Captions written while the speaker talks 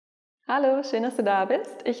Hallo, schön, dass du da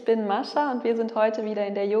bist. Ich bin Mascha und wir sind heute wieder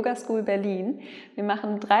in der Yoga School Berlin. Wir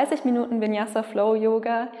machen 30 Minuten Vinyasa Flow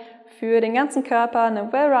Yoga für den ganzen Körper,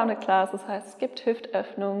 eine well-rounded Class. Das heißt, es gibt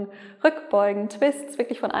Hüftöffnungen, Rückbeugen, Twists,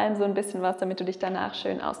 wirklich von allem so ein bisschen was, damit du dich danach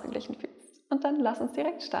schön ausgeglichen fühlst. Und dann lass uns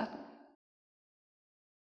direkt starten.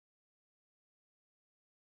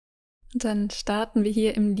 Und dann starten wir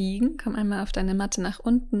hier im Liegen. Komm einmal auf deine Matte nach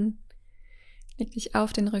unten, leg dich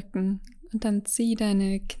auf den Rücken. Und dann zieh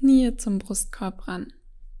deine Knie zum Brustkorb ran.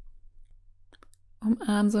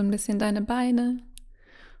 Umarm so ein bisschen deine Beine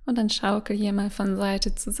und dann schaukel hier mal von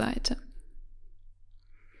Seite zu Seite.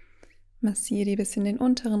 Massiere dir ein bisschen den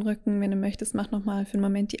unteren Rücken. Wenn du möchtest, mach nochmal für einen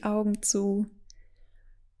Moment die Augen zu.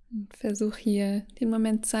 Und versuch hier den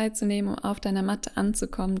Moment Zeit zu nehmen, um auf deiner Matte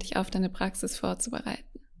anzukommen, dich auf deine Praxis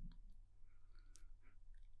vorzubereiten.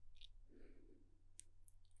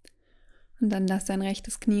 Und dann lass dein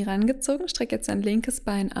rechtes Knie rangezogen, streck jetzt dein linkes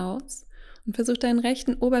Bein aus und versuch deinen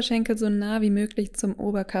rechten Oberschenkel so nah wie möglich zum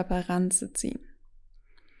Oberkörper ranzuziehen.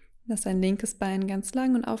 Lass dein linkes Bein ganz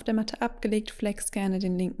lang und auf der Matte abgelegt, flex gerne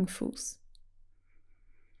den linken Fuß.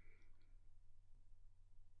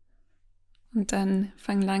 Und dann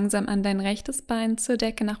fang langsam an, dein rechtes Bein zur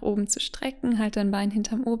Decke nach oben zu strecken, halt dein Bein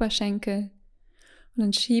hinterm Oberschenkel und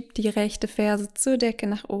dann schieb die rechte Ferse zur Decke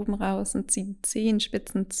nach oben raus und zieh die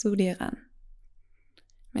Zehenspitzen zu dir ran.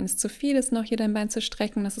 Wenn es zu viel ist, noch hier dein Bein zu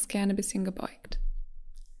strecken, lass es gerne ein bisschen gebeugt.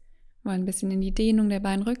 Wir wollen ein bisschen in die Dehnung der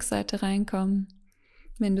Beinrückseite reinkommen.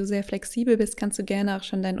 Wenn du sehr flexibel bist, kannst du gerne auch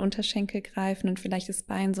schon deinen Unterschenkel greifen und vielleicht das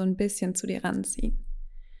Bein so ein bisschen zu dir ranziehen.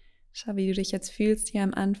 Schau, wie du dich jetzt fühlst hier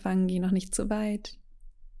am Anfang, geh noch nicht zu weit.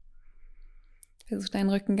 Versuch deinen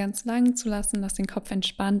Rücken ganz lang zu lassen, lass den Kopf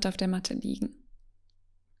entspannt auf der Matte liegen.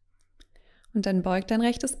 Und dann beug dein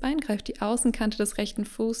rechtes Bein, greif die Außenkante des rechten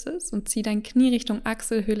Fußes und zieh dein Knie Richtung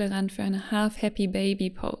Achselhöhle ran für eine Half Happy Baby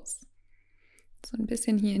Pose. So ein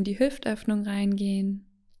bisschen hier in die Hüftöffnung reingehen.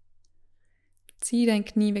 Zieh dein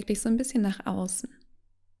Knie wirklich so ein bisschen nach außen.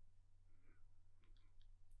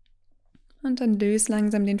 Und dann löse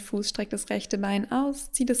langsam den Fuß, streck das rechte Bein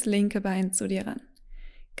aus, zieh das linke Bein zu dir ran.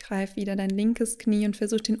 Greif wieder dein linkes Knie und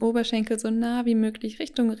versuch den Oberschenkel so nah wie möglich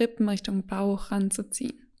Richtung Rippen, Richtung Bauch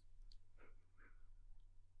ranzuziehen.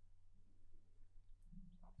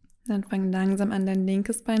 Dann fang langsam an, dein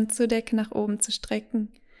linkes Bein zur Decke nach oben zu strecken.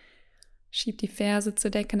 Schieb die Ferse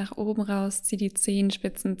zur Decke nach oben raus, zieh die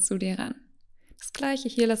Zehenspitzen zu dir ran. Das gleiche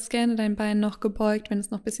hier, lass gerne dein Bein noch gebeugt, wenn es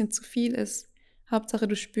noch ein bisschen zu viel ist. Hauptsache,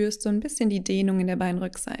 du spürst so ein bisschen die Dehnung in der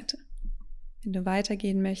Beinrückseite. Wenn du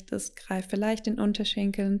weitergehen möchtest, greif vielleicht den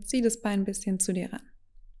Unterschenkel und zieh das Bein ein bisschen zu dir ran.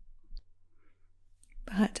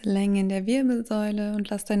 Behalte Länge in der Wirbelsäule und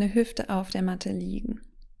lass deine Hüfte auf der Matte liegen.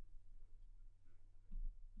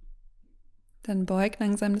 Dann beug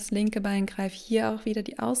langsam das linke Bein, greif hier auch wieder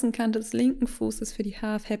die Außenkante des linken Fußes für die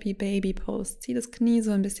Half Happy Baby Pose. Zieh das Knie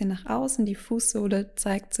so ein bisschen nach außen, die Fußsohle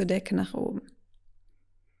zeigt zur Decke nach oben.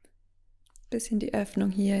 Bisschen die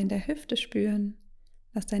Öffnung hier in der Hüfte spüren.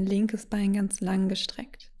 Lass dein linkes Bein ganz lang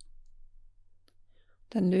gestreckt.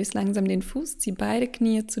 Dann löse langsam den Fuß, zieh beide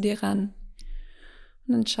Knie zu dir ran.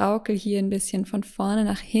 Und dann schaukel hier ein bisschen von vorne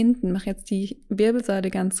nach hinten. Mach jetzt die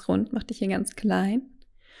Wirbelsäule ganz rund, mach dich hier ganz klein.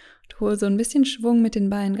 Hol so ein bisschen Schwung mit den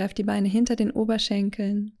Beinen, greif die Beine hinter den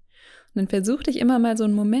Oberschenkeln und dann versuch dich immer mal so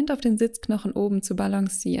einen Moment auf den Sitzknochen oben zu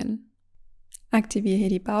balancieren. Aktiviere hier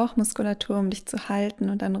die Bauchmuskulatur, um dich zu halten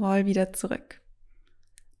und dann roll wieder zurück.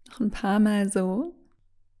 Noch ein paar Mal so.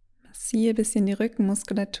 Massiere ein bisschen die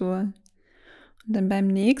Rückenmuskulatur und dann beim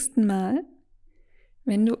nächsten Mal,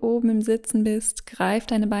 wenn du oben im Sitzen bist, greif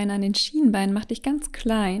deine Beine an den Schienbeinen, mach dich ganz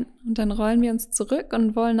klein und dann rollen wir uns zurück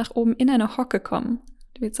und wollen nach oben in eine Hocke kommen.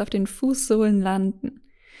 Du willst auf den Fußsohlen landen.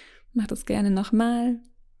 Mach das gerne nochmal.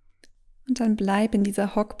 Und dann bleib in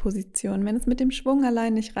dieser Hockposition. Wenn es mit dem Schwung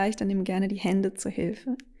allein nicht reicht, dann nimm gerne die Hände zur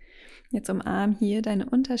Hilfe. Jetzt umarm hier deine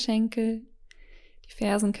Unterschenkel. Die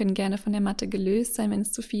Fersen können gerne von der Matte gelöst sein, wenn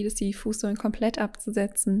es zu viel ist, die Fußsohlen komplett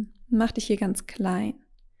abzusetzen. Mach dich hier ganz klein.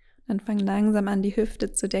 Dann fang langsam an, die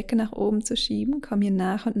Hüfte zur Decke nach oben zu schieben. Komm hier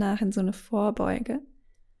nach und nach in so eine Vorbeuge.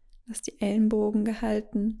 Lass die Ellenbogen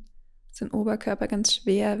gehalten. Den Oberkörper ganz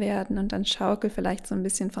schwer werden und dann schaukel vielleicht so ein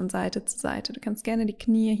bisschen von Seite zu Seite. Du kannst gerne die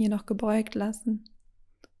Knie hier noch gebeugt lassen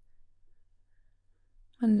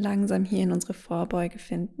und langsam hier in unsere Vorbeuge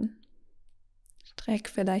finden. Streck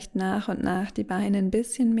vielleicht nach und nach die Beine ein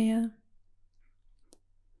bisschen mehr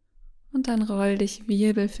und dann roll dich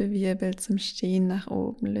Wirbel für Wirbel zum Stehen nach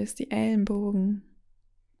oben. Löse die Ellenbogen.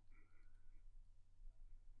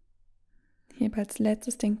 Heb als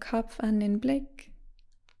letztes den Kopf an den Blick.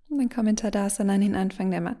 Und dann komm in Tadasana an den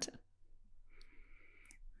Anfang der Matte.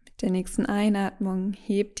 Mit der nächsten Einatmung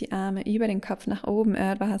hebt die Arme über den Kopf nach oben,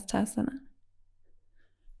 Urdhva Dhanurasana.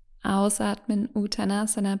 Ausatmen,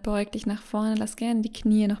 Uttanasana, beug dich nach vorne, lass gerne die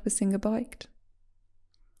Knie noch ein bisschen gebeugt.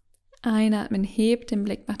 Einatmen, heb den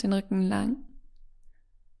Blick, mach den Rücken lang.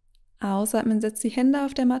 Ausatmen, setz die Hände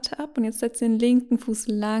auf der Matte ab und jetzt setz den linken Fuß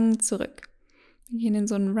lang zurück. Wir gehen in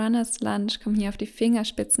so einen Runners Lunge, komm hier auf die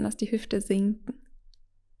Fingerspitzen, lass die Hüfte sinken.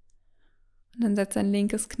 Und dann setz dein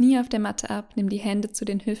linkes Knie auf der Matte ab, nimm die Hände zu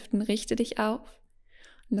den Hüften, richte dich auf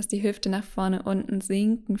und lass die Hüfte nach vorne unten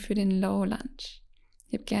sinken für den Low Lunge.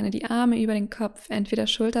 Heb gerne die Arme über den Kopf, entweder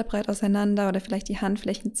schulterbreit auseinander oder vielleicht die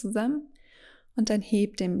Handflächen zusammen und dann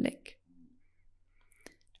heb den Blick.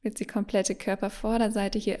 Du willst die komplette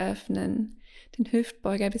Körpervorderseite hier öffnen, den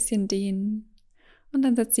Hüftbeuger ein bisschen dehnen und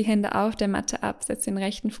dann setz die Hände auf der Matte ab, setz den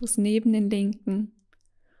rechten Fuß neben den linken.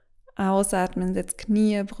 Ausatmen, setz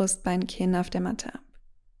Knie, Brustbein, Kinn auf der Matte ab.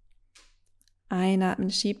 Einatmen,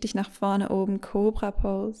 schieb dich nach vorne oben, Cobra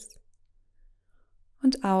Pose.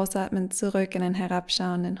 Und ausatmen, zurück in den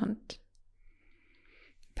herabschauenden Hund.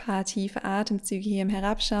 Ein paar tiefe Atemzüge hier im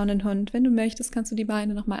herabschauenden Hund. Wenn du möchtest, kannst du die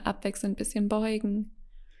Beine nochmal abwechselnd ein bisschen beugen.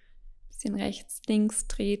 Ein bisschen rechts, links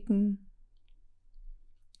treten.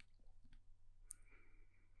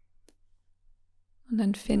 Und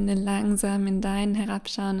dann finde langsam in deinen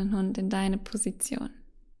herabschauenden Hund, in deine Position.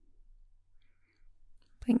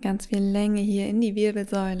 Bring ganz viel Länge hier in die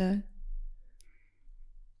Wirbelsäule.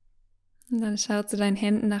 Und dann schau zu deinen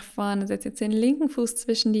Händen nach vorne, setz jetzt den linken Fuß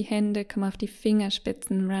zwischen die Hände, komm auf die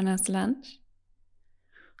Fingerspitzen, Runners Lunge.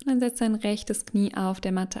 Und dann setz dein rechtes Knie auf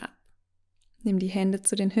der Matte ab. Nimm die Hände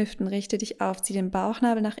zu den Hüften, richte dich auf, zieh den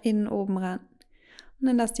Bauchnabel nach innen oben ran. Und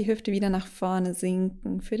dann lass die Hüfte wieder nach vorne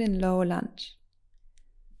sinken für den Low Lunge.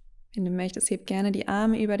 Wenn du möchtest, heb gerne die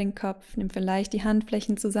Arme über den Kopf, nimm vielleicht die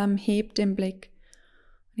Handflächen zusammen, heb den Blick.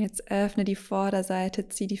 Und jetzt öffne die Vorderseite,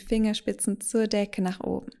 zieh die Fingerspitzen zur Decke nach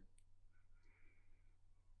oben.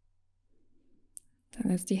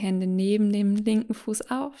 Dann setz die Hände neben dem linken Fuß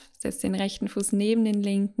auf, setz den rechten Fuß neben den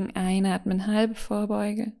linken, einatmen, halbe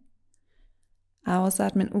Vorbeuge.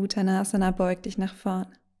 Ausatmen, Uttanasana, beug dich nach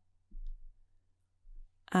vorne.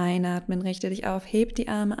 Einatmen, richte dich auf, heb die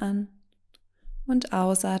Arme an. Und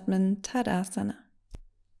ausatmen, Tadasana.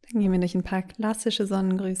 Dann gehen wir durch ein paar klassische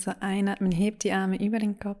Sonnengrüße. Einatmen, heb die Arme über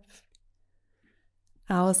den Kopf.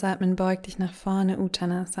 Ausatmen, beug dich nach vorne,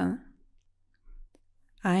 Uttanasana.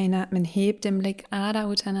 Einatmen, heb den Blick, Adha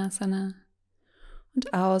Uttanasana.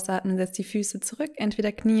 Und ausatmen, setz die Füße zurück,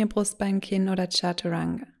 entweder Knie, Brustbein, Kinn oder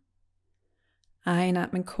Chaturanga.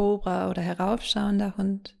 Einatmen, Cobra oder heraufschauender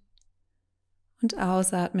Hund. Und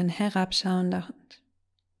ausatmen, herabschauender Hund.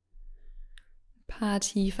 Ein paar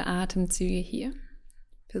tiefe Atemzüge hier.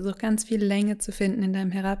 Versuch ganz viel Länge zu finden in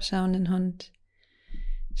deinem herabschauenden Hund.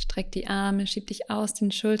 Streck die Arme, schieb dich aus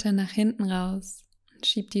den Schultern nach hinten raus und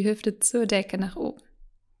schieb die Hüfte zur Decke nach oben.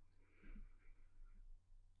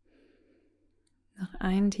 Noch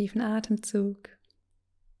einen tiefen Atemzug.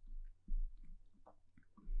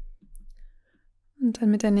 Und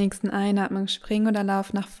dann mit der nächsten Einatmung spring oder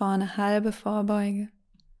lauf nach vorne, halbe Vorbeuge.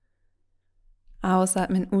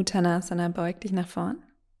 Ausatmen, Uttanasana, beug dich nach vorn.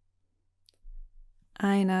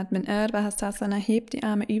 Einatmen, Urdhva Dhanurasana, heb die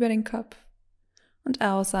Arme über den Kopf. Und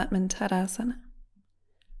ausatmen, Tadasana.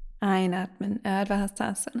 Einatmen, Urdhva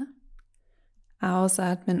Dhanurasana.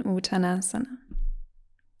 Ausatmen, Uttanasana.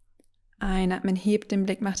 Einatmen, heb den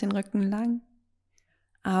Blick, mach den Rücken lang.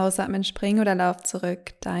 Ausatmen, spring oder lauf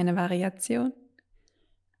zurück, deine Variation.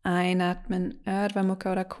 Einatmen, Urdhva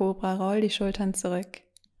Mukha oder Cobra, roll die Schultern zurück.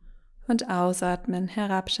 Und ausatmen,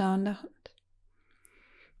 herabschauender Hund.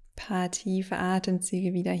 Paar tiefe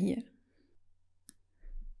Atemzüge wieder hier.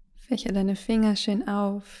 Fächer deine Finger schön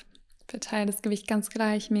auf. Verteile das Gewicht ganz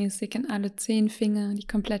gleichmäßig in alle 10 Finger, die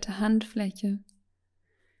komplette Handfläche.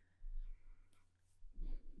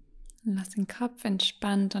 Und lass den Kopf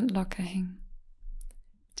entspannt und locker hängen.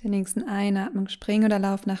 Mit der nächsten Einatmung spring oder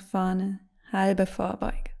lauf nach vorne, halbe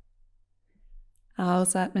Vorbeuge.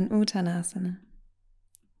 Ausatmen, Uttanasana.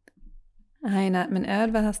 Einatmen,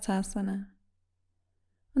 Urdhva Dhanurasana.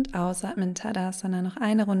 Und ausatmen, Tadasana. Noch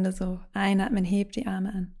eine Runde so. Einatmen, heb die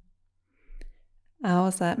Arme an.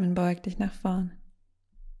 Ausatmen, beug dich nach vorn.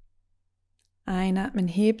 Einatmen,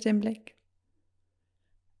 heb den Blick.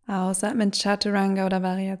 Ausatmen, Chaturanga oder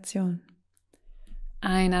Variation.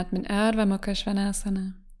 Einatmen, Urdhva Mukha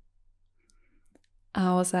Svanasana.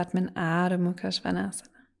 Ausatmen, Adho Mukha Svanasana.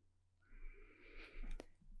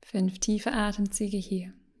 5 tiefe Atemzüge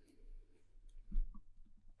hier.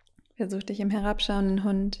 Versuch dich im herabschauenden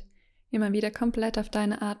Hund immer wieder komplett auf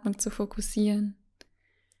deine Atmung zu fokussieren.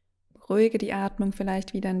 Beruhige die Atmung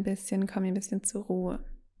vielleicht wieder ein bisschen, komm ein bisschen zur Ruhe.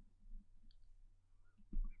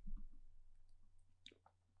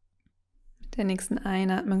 Der nächsten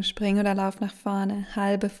Einatmung spring oder lauf nach vorne,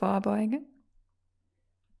 halbe Vorbeuge.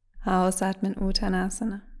 Ausatmen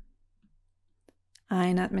Uttanasana.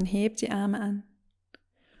 Einatmen, hebt die Arme an.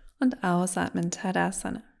 Und ausatmen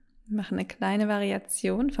Tadasana. Wir machen eine kleine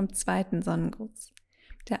Variation vom zweiten Sonnengruß.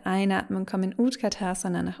 Mit der Einatmung komm in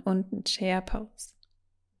Utkatasana nach unten, Chair Pose.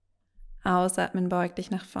 Ausatmen, beug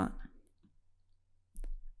dich nach vorne.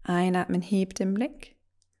 Einatmen, heb den Blick.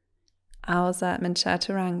 Ausatmen,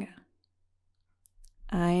 Chaturanga.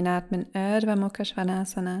 Einatmen, Urdhva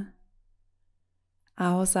Dhanurasana.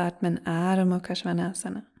 Ausatmen, Adho Mukha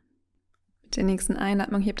Svanasana. Mit der nächsten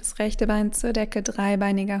Einatmung hebt das rechte Bein zur Decke,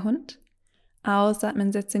 dreibeiniger Hund.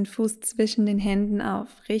 Ausatmen, setz den Fuß zwischen den Händen auf.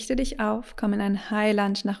 Richte dich auf, komm in einen High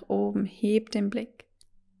Lunge nach oben, heb den Blick.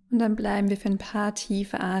 Und dann bleiben wir für ein paar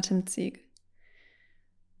tiefe Atemzüge.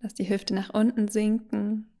 Lass die Hüfte nach unten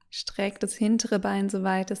sinken, streck das hintere Bein so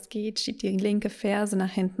weit es geht, schieb die linke Ferse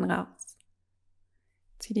nach hinten raus.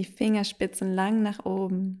 Zieh die Fingerspitzen lang nach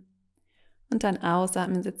oben. Und dann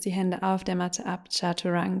ausatmen, setz die Hände auf der Matte ab,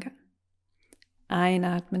 Chaturanga.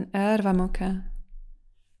 Einatmen, Urdhva Mukha.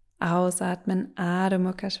 Ausatmen, Adho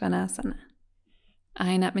Mukha Svanasana.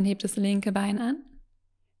 Einatmen, hebt das linke Bein an.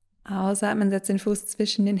 Ausatmen, setz den Fuß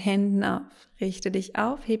zwischen den Händen auf. Richte dich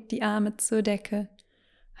auf, heb die Arme zur Decke.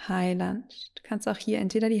 High Lunge. Du kannst auch hier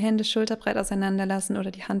entweder die Hände schulterbreit auseinander lassen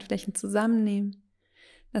oder die Handflächen zusammennehmen.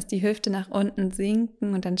 Lass die Hüfte nach unten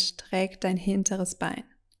sinken und dann streck dein hinteres Bein.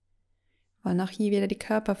 Wir wollen auch hier wieder die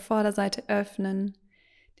Körpervorderseite öffnen,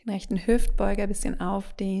 den rechten Hüftbeuger ein bisschen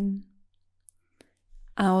aufdehnen.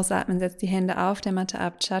 Ausatmen, setz die Hände auf der Matte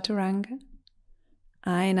ab, Chaturanga.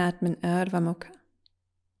 Einatmen, Urdhva Mukha.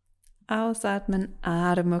 Ausatmen,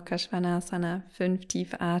 Adho Mukha Svanasana. 5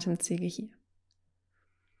 tiefe Atemzüge hier.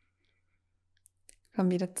 Komm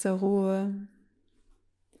wieder zur Ruhe.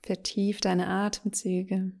 Vertief deine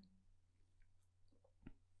Atemzüge.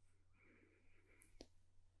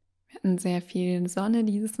 Wir hatten sehr viel Sonne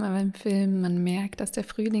dieses Mal beim Filmen. Man merkt, dass der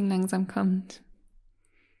Frühling langsam kommt.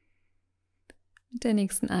 Mit der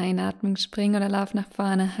nächsten Einatmung spring oder lauf nach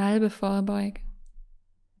vorne, halbe Vorbeuge.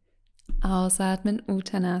 Ausatmen,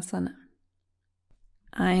 Uttanasana.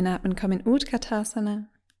 Einatmen, komm in Utkatasana.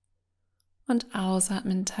 Und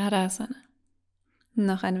ausatmen, Tadasana.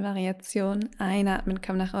 Noch eine Variation. Einatmen,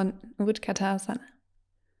 komm nach unten, Utkatasana.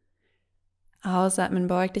 Ausatmen,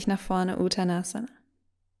 beug dich nach vorne, Uttanasana.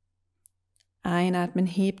 Einatmen,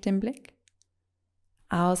 heb den Blick.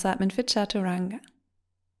 Ausatmen für Chaturanga.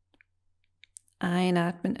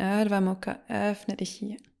 Einatmen, Urdhva Mukha, öffne dich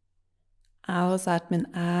hier.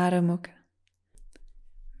 Ausatmen, Adho Mukha.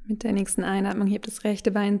 Mit der nächsten Einatmung hebt das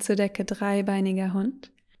rechte Bein zur Decke, dreibeiniger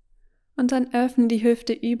Hund. Und dann öffne die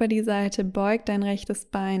Hüfte über die Seite, beug dein rechtes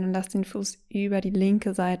Bein und lass den Fuß über die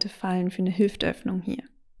linke Seite fallen für eine Hüftöffnung hier.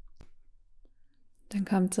 Dann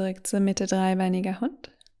komm zurück zur Mitte, dreibeiniger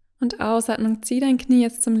Hund. Und Ausatmung, zieh dein Knie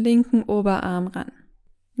jetzt zum linken Oberarm ran.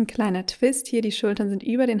 Ein kleiner Twist hier, die Schultern sind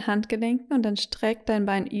über den Handgelenken und dann streck dein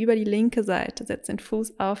Bein über die linke Seite, setz den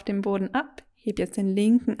Fuß auf dem Boden ab, heb jetzt den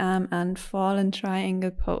linken Arm an, Fallen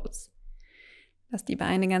Triangle Pose. Lass die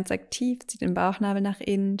Beine ganz aktiv, zieh den Bauchnabel nach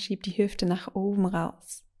innen, schieb die Hüfte nach oben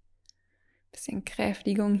raus. Bisschen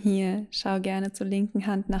Kräftigung hier, schau gerne zur linken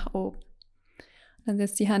Hand nach oben. Und dann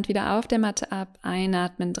setz die Hand wieder auf der Matte ab,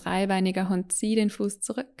 einatmen, dreibeiniger Hund, zieh den Fuß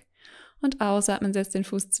zurück. Und ausatmen, setz den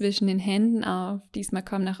Fuß zwischen den Händen auf. Diesmal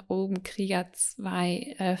komm nach oben, Krieger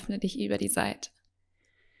 2, öffne dich über die Seite.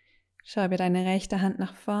 Schau über deine rechte Hand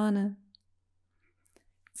nach vorne.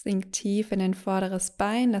 Sink tief in dein vorderes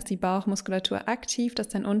Bein, lass die Bauchmuskulatur aktiv, dass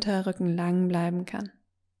dein unterer Rücken lang bleiben kann.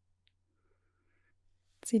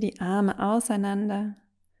 Zieh die Arme auseinander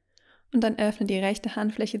und dann öffne die rechte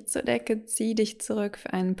Handfläche zur Decke, zieh dich zurück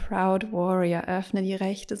für einen Proud Warrior, öffne die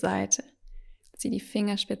rechte Seite. Zieh die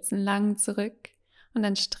Fingerspitzen lang zurück und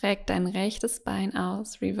dann streck dein rechtes Bein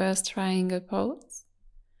aus, Reverse Triangle Pose.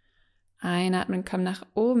 Einatmen, komm nach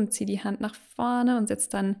oben, zieh die Hand nach vorne und setz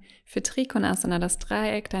dann für Trikonasana das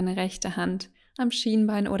Dreieck, deine rechte Hand am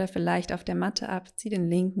Schienbein oder vielleicht auf der Matte ab, zieh den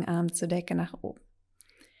linken Arm zur Decke nach oben.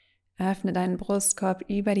 Öffne deinen Brustkorb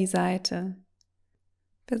über die Seite.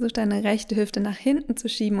 Versuch deine rechte Hüfte nach hinten zu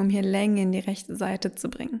schieben, um hier Länge in die rechte Seite zu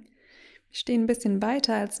bringen. Wir stehen ein bisschen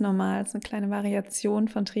weiter als normal, das ist eine kleine Variation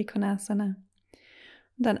von Trikonasana.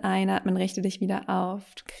 Und dann einatmen, richte dich wieder auf,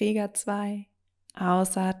 Krieger 2.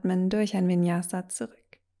 Ausatmen, durch ein Vinyasa zurück.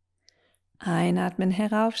 Einatmen,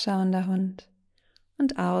 heraufschauender Hund.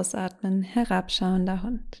 Und ausatmen, herabschauender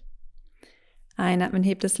Hund. Einatmen,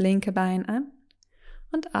 heb das linke Bein an.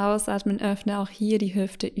 Und ausatmen, öffne auch hier die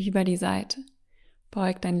Hüfte über die Seite.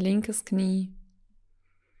 Beug dein linkes Knie.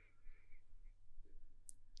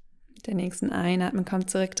 Mit der nächsten Einatmen kommt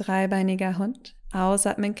zurück, dreibeiniger Hund.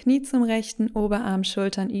 Ausatmen, Knie zum rechten, Oberarm,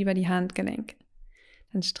 Schultern über die Handgelenke.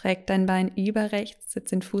 Dann streck dein Bein über rechts, setz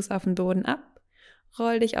den Fuß auf den Boden ab,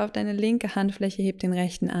 roll dich auf deine linke Handfläche, heb den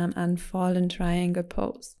rechten Arm an, Fallen Triangle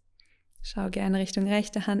Pose. Schau gerne Richtung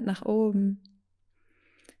rechte Hand nach oben.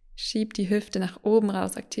 Schieb die Hüfte nach oben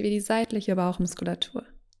raus, aktiviere die seitliche Bauchmuskulatur.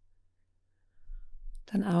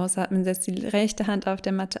 Dann ausatmen, setz die rechte Hand auf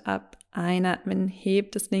der Matte ab. Einatmen,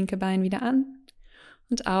 heb das linke Bein wieder an.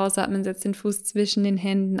 Und ausatmen, setz den Fuß zwischen den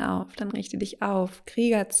Händen auf. Dann richte dich auf.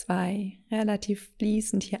 Krieger 2. Relativ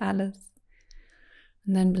fließend hier alles.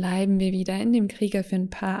 Und dann bleiben wir wieder in dem Krieger für ein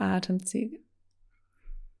paar Atemzüge.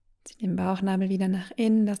 Zieh den Bauchnabel wieder nach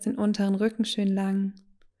innen. Lass den unteren Rücken schön lang.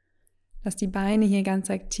 Lass die Beine hier ganz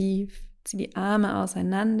aktiv. Zieh die Arme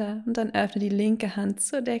auseinander. Und dann öffne die linke Hand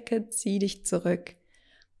zur Decke. Zieh dich zurück.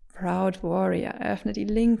 Proud Warrior. Öffne die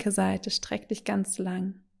linke Seite. Streck dich ganz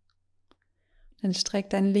lang. Dann streck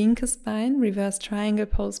dein linkes Bein, Reverse Triangle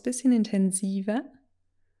Pose, bisschen intensiver.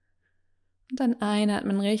 Und dann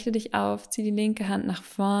einatmen, richte dich auf, zieh die linke Hand nach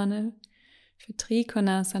vorne. Für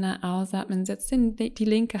Trikonasana ausatmen, setz die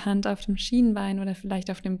linke Hand auf dem Schienbein oder vielleicht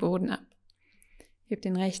auf dem Boden ab. Heb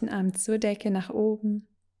den rechten Arm zur Decke nach oben.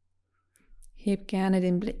 Heb gerne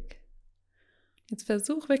den Blick. Jetzt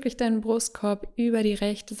versuch wirklich deinen Brustkorb über die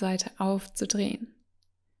rechte Seite aufzudrehen.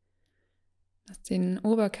 Lass den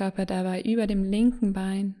Oberkörper dabei über dem linken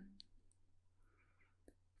Bein.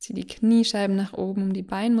 Zieh die Kniescheiben nach oben, um die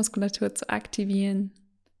Beinmuskulatur zu aktivieren.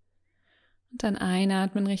 Und dann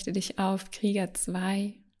einatmen, richte dich auf, Krieger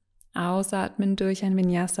 2. Ausatmen durch ein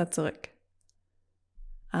Vinyasa zurück.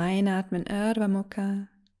 Einatmen, Urdhva Mukha.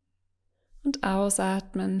 Und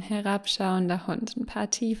ausatmen, herabschauender Hund. Ein paar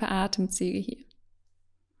tiefe Atemzüge hier.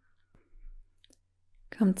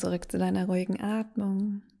 Komm zurück zu deiner ruhigen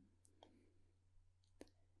Atmung.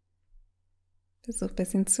 Versuch ein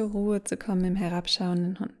bisschen zur Ruhe zu kommen im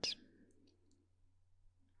herabschauenden Hund.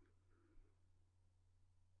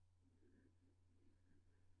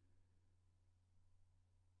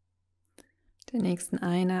 Der nächsten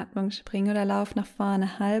Einatmung spring oder lauf nach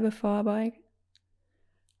vorne, halbe Vorbeuge.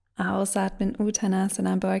 Ausatmen,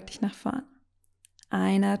 Uttanasana, beug dich nach vorne.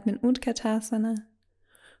 Einatmen, Utkatasana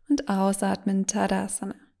und ausatmen,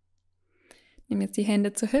 Tadasana. Nimm jetzt die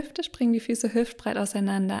Hände zur Hüfte, spring die Füße hüftbreit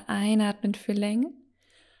auseinander. Einatmen für Länge.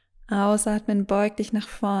 Ausatmen, beug dich nach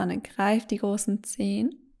vorne. Greif die großen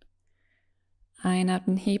Zehen.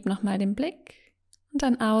 Einatmen, heb nochmal den Blick. Und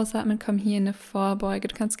dann ausatmen, komm hier in eine Vorbeuge.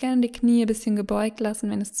 Du kannst gerne die Knie ein bisschen gebeugt lassen,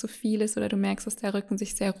 wenn es zu viel ist oder du merkst, dass der Rücken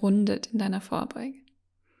sich sehr rundet in deiner Vorbeuge.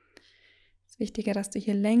 Es ist wichtiger, dass du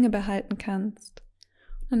hier Länge behalten kannst.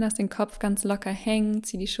 Und dann lass den Kopf ganz locker hängen,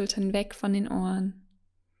 zieh die Schultern weg von den Ohren.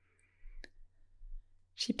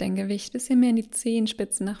 Schieb dein Gewicht ein bisschen mehr in die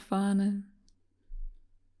Zehenspitzen nach vorne.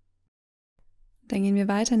 Dann gehen wir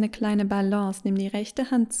weiter in eine kleine Balance. Nimm die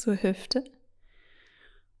rechte Hand zur Hüfte.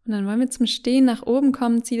 Und dann wollen wir zum Stehen nach oben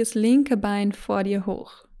kommen. Zieh das linke Bein vor dir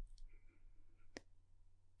hoch.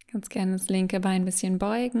 Ganz gerne das linke Bein ein bisschen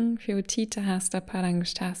beugen. Für Utthita Hasta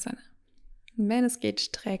Padangusthasana. Und wenn es geht,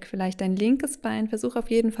 streck vielleicht dein linkes Bein. Versuch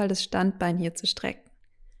auf jeden Fall das Standbein hier zu strecken.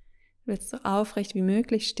 Du willst so aufrecht wie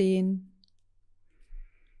möglich stehen.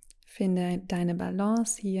 Finde deine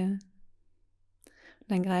Balance hier. Und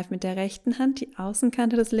dann greif mit der rechten Hand die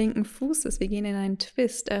Außenkante des linken Fußes. Wir gehen in einen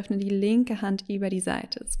Twist. Öffne die linke Hand über die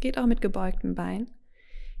Seite. Es geht auch mit gebeugtem Bein.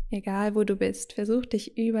 Egal wo du bist, versuch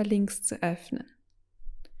dich über links zu öffnen.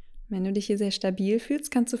 Wenn du dich hier sehr stabil fühlst,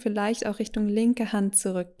 kannst du vielleicht auch Richtung linke Hand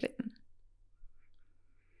zurückblicken.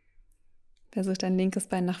 Versuch dein linkes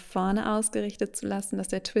Bein nach vorne ausgerichtet zu lassen, dass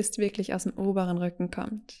der Twist wirklich aus dem oberen Rücken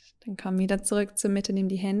kommt. Dann komm wieder zurück zur Mitte, nimm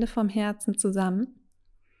die Hände vom Herzen zusammen.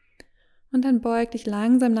 Und dann beug dich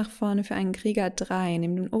langsam nach vorne für einen Krieger 3.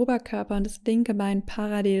 Nimm den Oberkörper und das linke Bein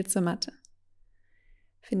parallel zur Matte.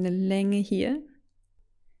 Finde Länge hier.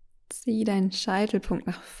 Zieh deinen Scheitelpunkt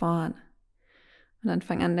nach vorne. Und dann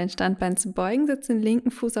fang an, dein Standbein zu beugen. Setz den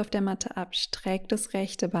linken Fuß auf der Matte ab. Streck das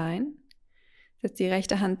rechte Bein. Setz die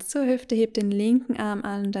rechte Hand zur Hüfte, heb den linken Arm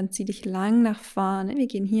an und dann zieh dich lang nach vorne. Wir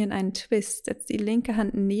gehen hier in einen Twist. Setz die linke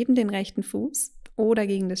Hand neben den rechten Fuß oder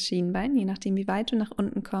gegen das Schienbein, je nachdem wie weit du nach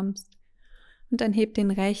unten kommst. Und dann heb den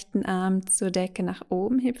rechten Arm zur Decke nach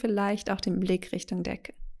oben, heb vielleicht auch den Blick Richtung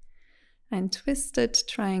Decke. Ein Twisted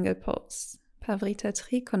Triangle Pose, Pavrita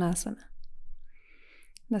Trikonasana.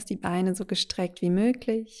 Lass die Beine so gestreckt wie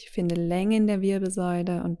möglich, finde Länge in der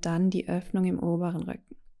Wirbelsäule und dann die Öffnung im oberen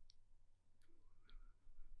Rücken.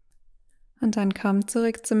 Und dann komm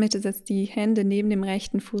zurück zur Mitte, setz die Hände neben dem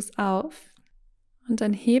rechten Fuß auf Und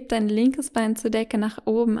dann heb dein linkes Bein zur Decke nach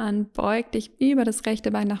oben an, beug dich über das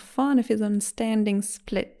rechte Bein nach vorne für so einen Standing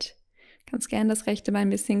Split. Du kannst gerne das rechte Bein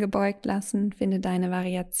ein bisschen gebeugt lassen, finde deine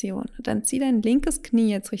Variation. Und dann zieh dein linkes Knie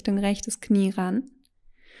jetzt Richtung rechtes Knie ran.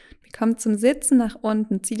 Komm zum Sitzen nach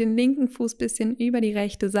unten, zieh den linken Fuß ein bisschen über die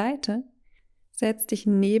rechte Seite, setz dich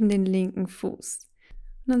neben den linken Fuß.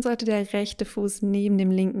 Und dann sollte der rechte Fuß neben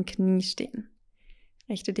dem linken Knie stehen.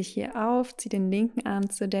 Richte dich hier auf, zieh den linken Arm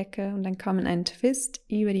zur Decke und dann komm in einen Twist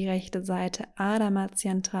über die rechte Seite, Urdhva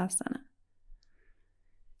Dhanurasana.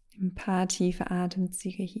 Ein paar tiefe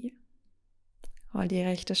Atemzüge hier. Roll die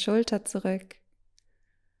rechte Schulter zurück.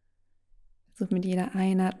 Versuch mit jeder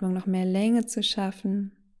Einatmung noch mehr Länge zu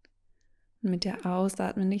schaffen und mit der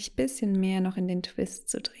Ausatmung dich ein bisschen mehr noch in den Twist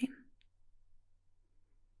zu drehen.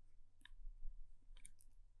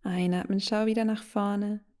 Einatmen, schau wieder nach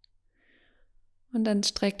vorne. Und dann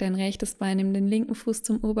streck dein rechtes Bein, nimm den linken Fuß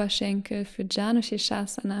zum Oberschenkel für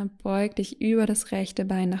Janushirshasana, beug dich über das rechte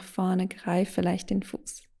Bein nach vorne, greif vielleicht den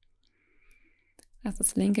Fuß. Lass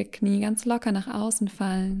das linke Knie ganz locker nach außen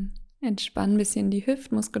fallen, entspann ein bisschen die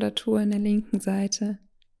Hüftmuskulatur in der linken Seite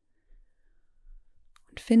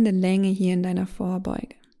und finde Länge hier in deiner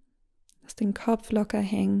Vorbeuge. Lass den Kopf locker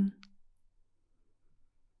hängen.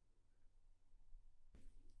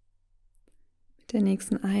 Mit der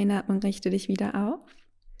nächsten Einatmung richte dich wieder auf.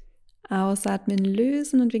 Ausatmen,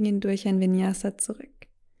 lösen und wir gehen durch ein Vinyasa zurück.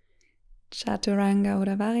 Chaturanga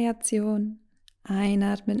oder Variation.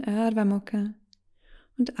 Einatmen, Urdhva Mukha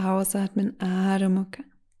und ausatmen, Adho Mukha.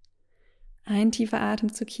 Ein tiefer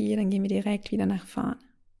Atemzug hier, dann gehen wir direkt wieder nach vorne.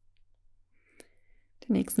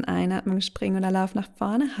 Der nächsten Einatmung spring oder lauf nach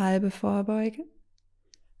vorne, halbe Vorbeuge.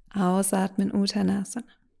 Ausatmen, Uttanasana.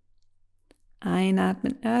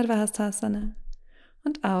 Einatmen, Urdhva Dhanurasana.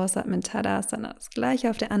 Und ausatmen, Tadasana. Das gleiche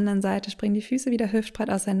auf der anderen Seite. Spring die Füße wieder hüftbreit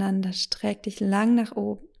auseinander. Streck dich lang nach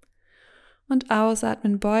oben. Und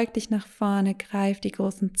ausatmen, beug dich nach vorne. Greif die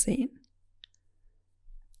großen Zehen.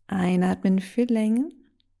 Einatmen für Länge.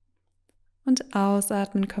 Und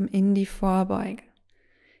ausatmen, komm in die Vorbeuge.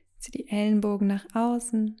 Zieh die Ellenbogen nach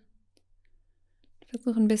außen.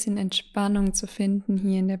 Versuch ein bisschen Entspannung zu finden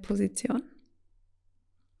hier in der Position.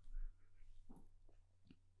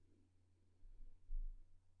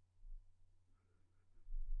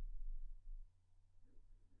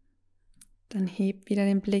 Dann heb wieder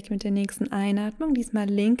den Blick mit der nächsten Einatmung, diesmal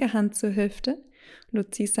linke Hand zur Hüfte und du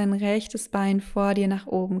ziehst dein rechtes Bein vor dir nach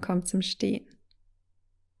oben, komm zum Stehen.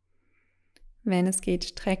 Wenn es geht,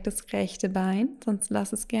 streck das rechte Bein, sonst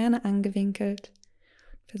lass es gerne angewinkelt.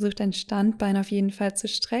 Versuch dein Standbein auf jeden Fall zu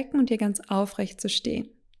strecken und hier ganz aufrecht zu stehen.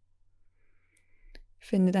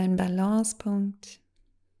 Finde deinen Balancepunkt.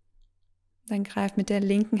 Dann greif mit der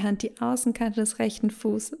linken Hand die Außenkante des rechten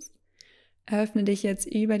Fußes. Öffne dich jetzt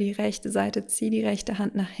über die rechte Seite, zieh die rechte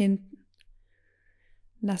Hand nach hinten.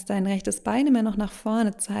 Lass dein rechtes Bein immer noch nach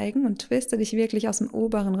vorne zeigen und twiste dich wirklich aus dem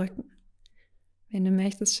oberen Rücken. Wenn du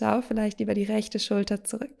möchtest, schau vielleicht über die rechte Schulter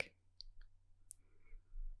zurück.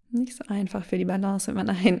 Nicht so einfach für die Balance, wenn man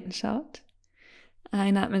nach hinten schaut.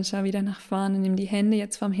 Einatmen, schau wieder nach vorne, nimm die Hände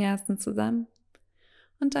jetzt vom Herzen zusammen.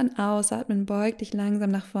 Und dann ausatmen, beug dich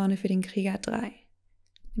langsam nach vorne für den Krieger 3.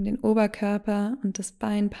 Nimm den Oberkörper und das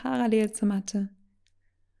Bein parallel zur Matte.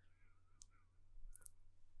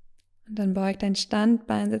 Und dann beug dein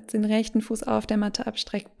Standbein, setz den rechten Fuß auf der Matte ab,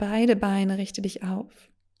 streck beide Beine, richte dich auf.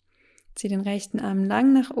 Zieh den rechten Arm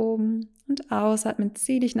lang nach oben und ausatmen,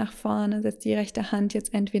 zieh dich nach vorne, setz die rechte Hand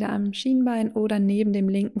jetzt entweder am Schienbein oder neben dem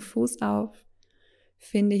linken Fuß auf.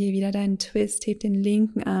 Finde hier wieder deinen Twist, heb den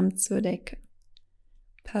linken Arm zur Decke.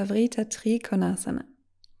 Pavrita Trikonasana.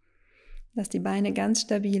 Lass die Beine ganz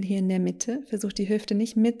stabil hier in der Mitte. Versuch die Hüfte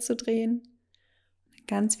nicht mitzudrehen.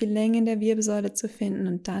 Ganz viel Länge in der Wirbelsäule zu finden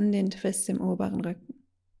und dann den Twist im oberen Rücken.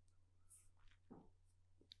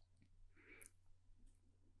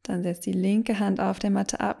 Dann setz die linke Hand auf der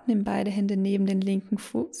Matte ab, nimm beide Hände neben den linken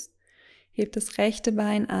Fuß. Heb das rechte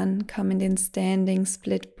Bein an, komm in den Standing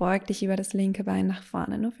Split, beug dich über das linke Bein nach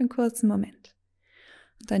vorne, nur für einen kurzen Moment.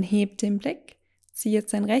 Und dann heb den Blick. Zieh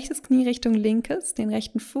jetzt dein rechtes Knie Richtung linkes, den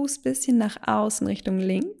rechten Fuß ein bisschen nach außen Richtung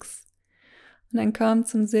links. Und dann komm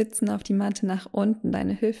zum Sitzen auf die Matte nach unten.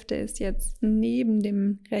 Deine Hüfte ist jetzt neben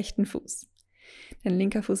dem rechten Fuß. Dein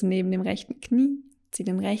linker Fuß neben dem rechten Knie. Zieh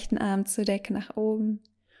den rechten Arm zur Decke nach oben.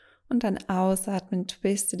 Und dann ausatmen,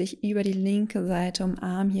 twiste dich über die linke Seite,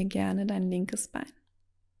 umarm hier gerne dein linkes Bein.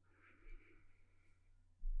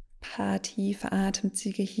 Paar tiefe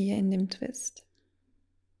Atemzüge hier in dem Twist.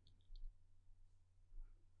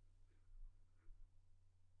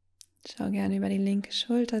 Schau gerne über die linke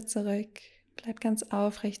Schulter zurück, bleib ganz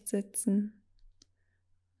aufrecht sitzen.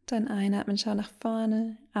 Dann einatmen, schau nach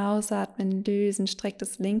vorne, ausatmen, lösen, streck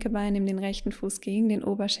das linke Bein, nimm den rechten Fuß gegen den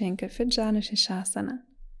Oberschenkel für Janushirsasana.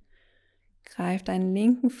 Greif deinen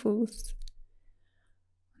linken Fuß,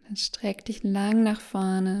 dann streck dich lang nach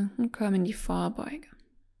vorne und komm in die Vorbeuge.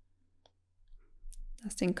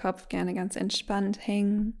 Lass den Kopf gerne ganz entspannt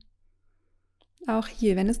hängen. Auch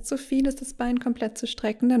hier, wenn es zu viel ist, das Bein komplett zu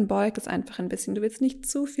strecken, dann beug es einfach ein bisschen. Du willst nicht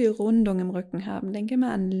zu viel Rundung im Rücken haben. Denk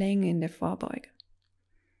immer an Länge in der Vorbeuge.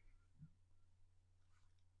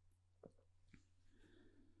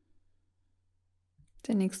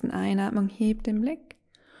 Der nächsten Einatmung hebt den Blick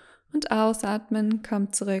und ausatmen,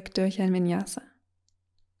 kommt zurück durch ein Vinyasa.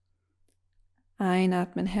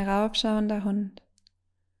 Einatmen, heraufschauender Hund.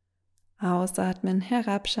 Ausatmen,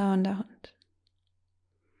 herabschauender Hund.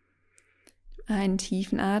 Einen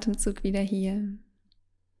tiefen Atemzug wieder hier.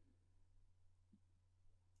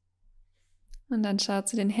 Und dann schau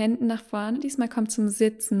zu den Händen nach vorne. Diesmal kommt zum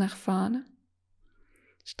Sitzen nach vorne.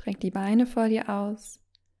 Streck die Beine vor dir aus.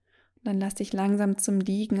 Und dann lass dich langsam zum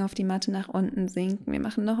Liegen auf die Matte nach unten sinken. Wir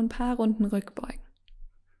machen noch ein paar Runden Rückbeugen.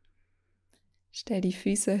 Stell die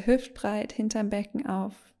Füße hüftbreit hinterm Becken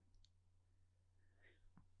auf.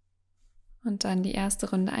 Und dann die erste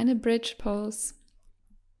Runde, eine Bridge Pose.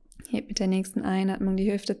 Heb mit der nächsten Einatmung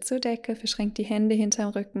die Hüfte zur Decke, verschränk die Hände hinterm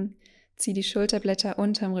Rücken, zieh die Schulterblätter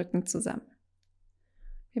unterm Rücken zusammen.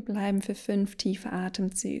 Wir bleiben für 5 tiefe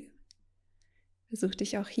Atemzüge. Versuch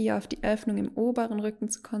dich auch hier auf die Öffnung im oberen Rücken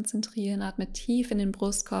zu konzentrieren, atme tief in den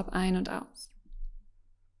Brustkorb ein und aus.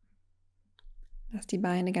 Lass die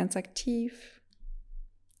Beine ganz aktiv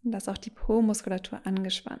und lass auch die Po-Muskulatur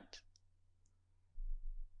angespannt.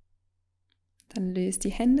 Dann löst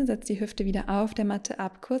die Hände, setz die Hüfte wieder auf der Matte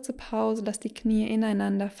ab. Kurze Pause, lass die Knie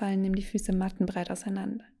ineinander fallen, nimm die Füße mattenbreit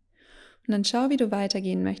auseinander. Und dann schau, wie du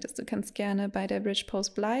weitergehen möchtest. Du kannst gerne bei der Bridge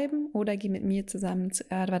Pose bleiben oder geh mit mir zusammen zu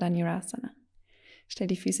Urdhva Dhanurasana. Stell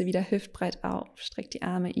die Füße wieder hüftbreit auf, streck die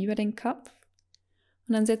Arme über den Kopf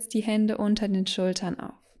und dann setz die Hände unter den Schultern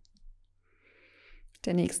auf. Mit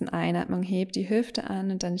der nächsten Einatmung heb die Hüfte an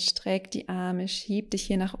und dann streck die Arme, schieb dich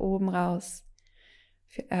hier nach oben raus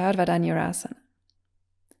für Urdhva Dhanurasana.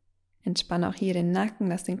 Entspann auch hier den Nacken,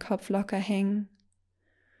 lass den Kopf locker hängen.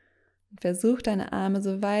 Und versuch deine Arme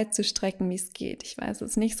so weit zu strecken, wie es geht. Ich weiß,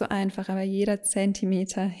 es ist nicht so einfach, aber jeder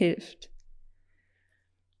Zentimeter hilft.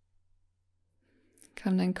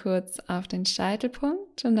 Komm dann kurz auf den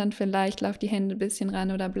Scheitelpunkt und dann vielleicht lauf die Hände ein bisschen ran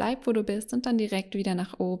oder bleib, wo du bist und dann direkt wieder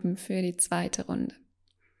nach oben für die zweite Runde.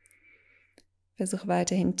 Versuch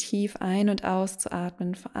weiterhin tief ein- und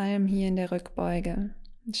auszuatmen, vor allem hier in der Rückbeuge.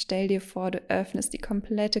 Und stell dir vor, du öffnest die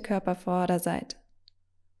komplette Körpervorderseite.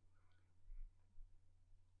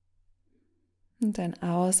 Und dann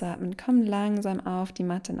ausatmen, komm langsam auf die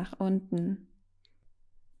Matte nach unten.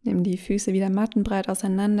 Nimm die Füße wieder mattenbreit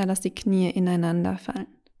auseinander, lass die Knie ineinander fallen.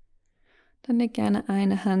 Dann leg gerne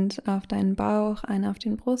eine Hand auf deinen Bauch, eine auf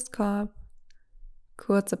den Brustkorb.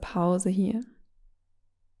 Kurze Pause hier.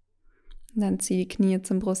 Und dann zieh die Knie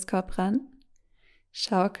zum Brustkorb ran.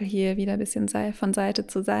 Schaukel hier wieder ein bisschen von Seite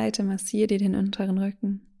zu Seite, massier dir den unteren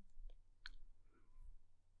Rücken.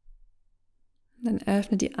 Dann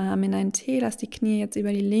öffne die Arme in einen T, lass die Knie jetzt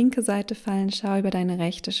über die linke Seite fallen, schau über deine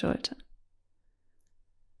rechte Schulter.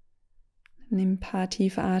 Nimm ein paar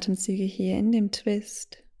tiefe Atemzüge hier in dem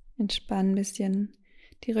Twist, entspann ein bisschen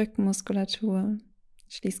die Rückenmuskulatur,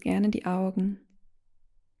 schließ gerne die Augen.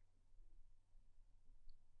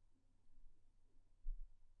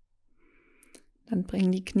 Dann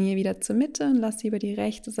bring die Knie wieder zur Mitte und lass sie über die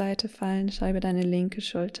rechte Seite fallen, schau über deine linke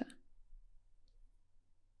Schulter.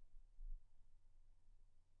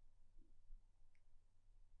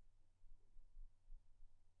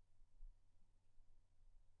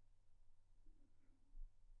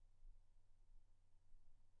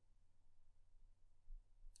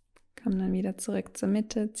 Komm dann wieder zurück zur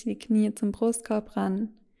Mitte, zieh die Knie zum Brustkorb ran.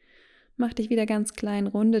 Mach dich wieder ganz klein,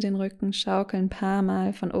 runde den Rücken, schaukel ein paar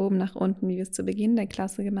Mal von oben nach unten, wie wir es zu Beginn der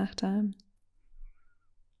Klasse gemacht haben.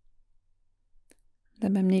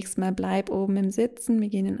 Dann beim nächsten Mal bleib oben im Sitzen. Wir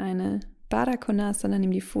gehen in eine Baddha Konasana,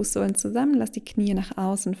 nimm die Fußsohlen zusammen, lass die Knie nach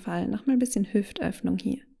außen fallen. Nochmal ein bisschen Hüftöffnung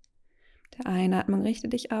hier. Der Einatmung richte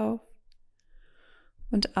dich auf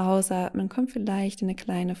und ausatmen, komm vielleicht in eine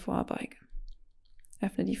kleine Vorbeuge.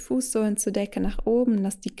 Öffne die Fußsohlen zur Decke nach oben,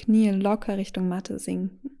 lass die Knie locker Richtung Matte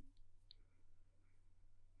sinken.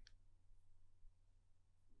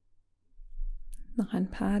 Noch ein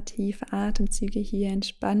paar tiefe Atemzüge hier,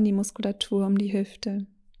 entspann die Muskulatur um die Hüfte.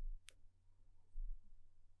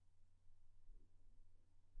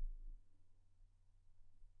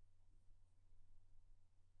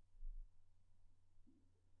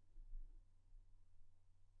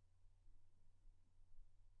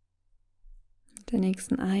 der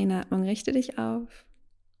nächsten Einatmung richte dich auf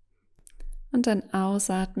und dann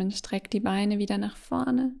ausatmen, streck die Beine wieder nach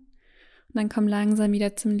vorne und dann komm langsam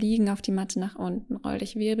wieder zum Liegen auf die Matte nach unten, roll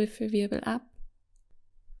dich Wirbel für Wirbel ab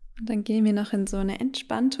und dann gehen wir noch in so eine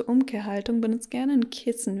entspannte Umkehrhaltung, benutze gerne ein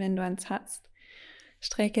Kissen, wenn du eins hast.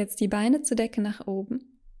 Strecke jetzt die Beine zur Decke nach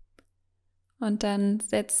oben und dann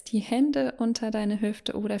setz die Hände unter deine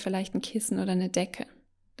Hüfte oder vielleicht ein Kissen oder eine Decke,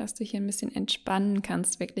 dass du hier ein bisschen entspannen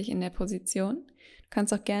kannst, wirklich in der Position. Du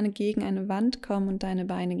kannst auch gerne gegen eine Wand kommen und deine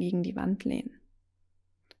Beine gegen die Wand lehnen.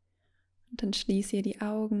 Und dann schließ hier die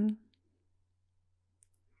Augen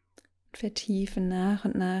und vertiefe nach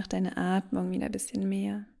und nach deine Atmung wieder ein bisschen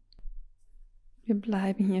mehr. Wir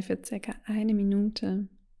bleiben hier für circa 1 Minute.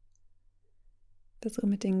 Versuche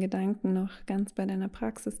mit den Gedanken noch ganz bei deiner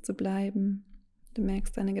Praxis zu bleiben. Du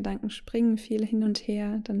merkst, deine Gedanken springen viel hin und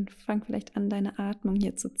her, dann fang vielleicht an, deine Atmung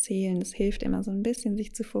hier zu zählen. Das hilft immer so ein bisschen,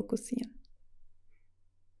 sich zu fokussieren.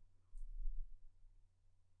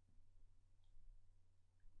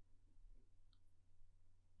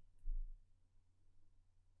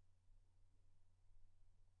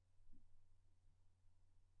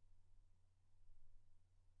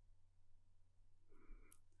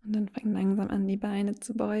 Und dann fang langsam an, die Beine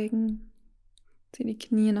zu beugen. Zieh die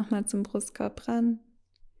Knie nochmal zum Brustkorb ran.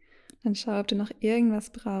 Dann schau, ob du noch irgendwas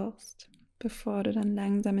brauchst, bevor du dann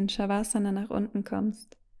langsam in Shavasana nach unten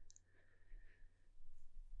kommst.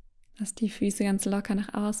 Lass die Füße ganz locker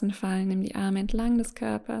nach außen fallen, nimm die Arme entlang des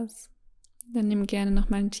Körpers. Dann nimm gerne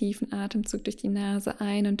nochmal einen tiefen Atemzug durch die Nase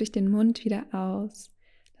ein und durch den Mund wieder aus.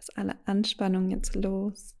 Lass alle Anspannung jetzt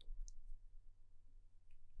los.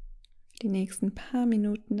 Für die nächsten paar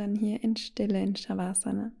Minuten dann hier in Stille in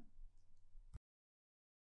Shavasana.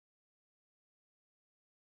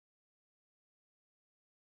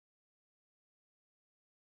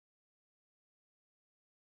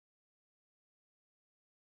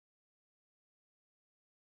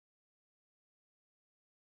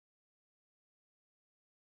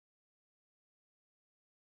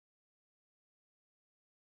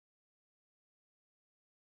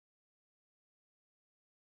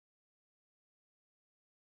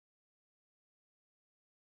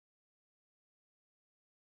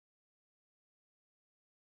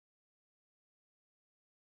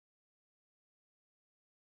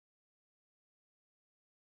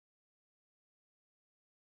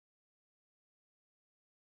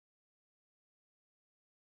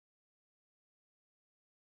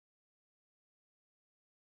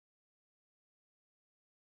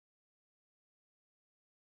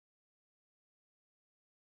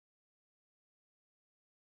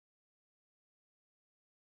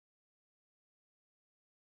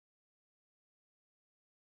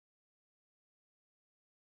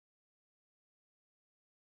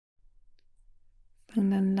 Fang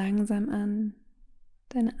dann langsam an,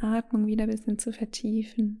 deine Atmung wieder ein bisschen zu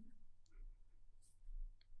vertiefen.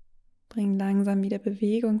 Bring langsam wieder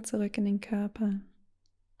Bewegung zurück in den Körper.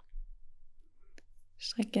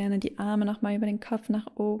 Streck gerne die Arme nochmal über den Kopf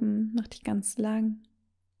nach oben, mach dich ganz lang.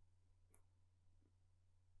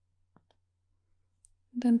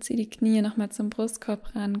 Und dann zieh die Knie nochmal zum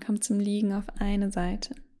Brustkorb ran, komm zum Liegen auf eine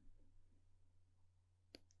Seite.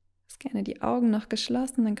 Lass gerne die Augen noch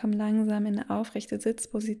geschlossen, dann komm langsam in eine aufrechte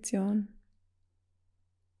Sitzposition.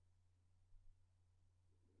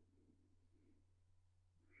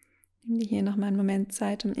 Nimm dir hier nochmal einen Moment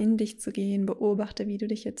Zeit, um in dich zu gehen. Beobachte, wie du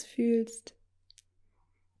dich jetzt fühlst.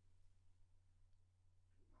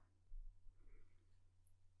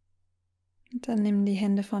 Und dann nimm die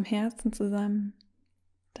Hände vorm Herzen zusammen.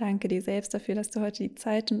 Danke dir selbst dafür, dass du heute die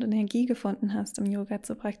Zeit und Energie gefunden hast, um Yoga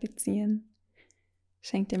zu praktizieren.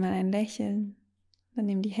 Schenk dir mal ein Lächeln. Dann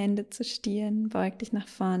nimm die Hände zu Stirn, beug dich nach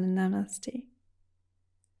vorne, Namaste.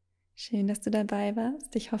 Schön, dass du dabei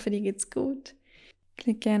warst. Ich hoffe, dir geht's gut.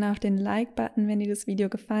 Klick gerne auf den Like-Button, wenn dir das Video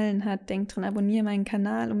gefallen hat. Denk dran, abonniere meinen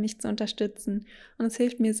Kanal, um mich zu unterstützen. Und es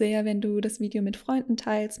hilft mir sehr, wenn du das Video mit Freunden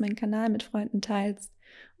teilst, meinen Kanal mit Freunden teilst.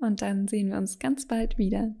 Und dann sehen wir uns ganz bald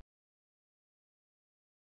wieder.